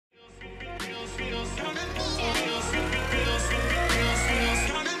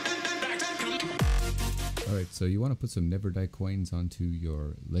So you want to put some Never Die coins onto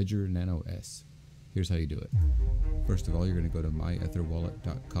your Ledger Nano S. Here's how you do it. First of all, you're going to go to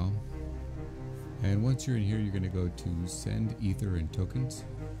myetherwallet.com. And once you're in here, you're going to go to Send Ether and Tokens.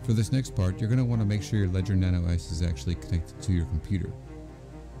 For this next part, you're going to want to make sure your Ledger Nano S is actually connected to your computer.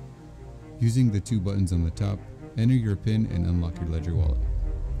 Using the two buttons on the top, enter your PIN and unlock your Ledger wallet.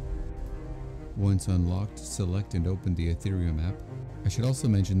 Once unlocked, select and open the Ethereum app. I should also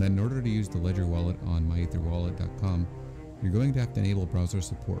mention that in order to use the Ledger wallet on myetherwallet.com, you're going to have to enable browser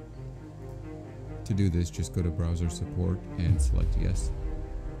support. To do this, just go to browser support and select yes.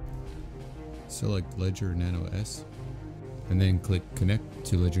 Select Ledger Nano S and then click connect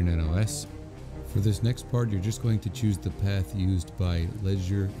to Ledger Nano S. For this next part, you're just going to choose the path used by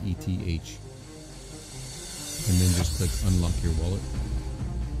Ledger ETH and then just click unlock your wallet.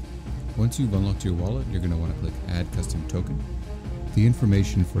 Once you've unlocked your wallet, you're going to want to click add custom token. The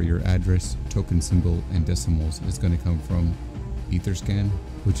information for your address, token symbol, and decimals is going to come from Etherscan,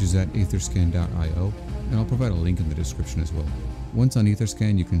 which is at etherscan.io, and I'll provide a link in the description as well. Once on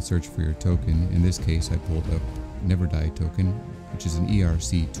Etherscan, you can search for your token. In this case, I pulled up Never Die token, which is an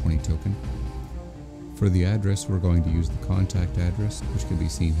ERC20 token. For the address, we're going to use the contact address, which can be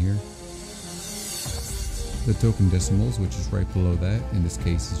seen here. The token decimals, which is right below that, in this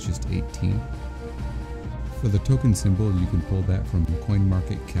case is just 18. For the token symbol, you can pull that from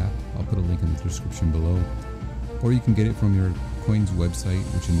CoinMarketCap. I'll put a link in the description below. Or you can get it from your coin's website,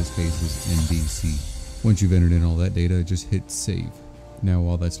 which in this case is NBC. Once you've entered in all that data, just hit save. Now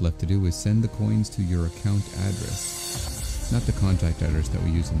all that's left to do is send the coins to your account address. Not the contact address that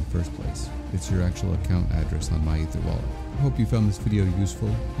we used in the first place. It's your actual account address on MyEtherWallet. I hope you found this video useful.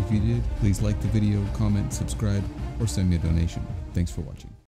 If you did, please like the video, comment, subscribe, or send me a donation. Thanks for watching.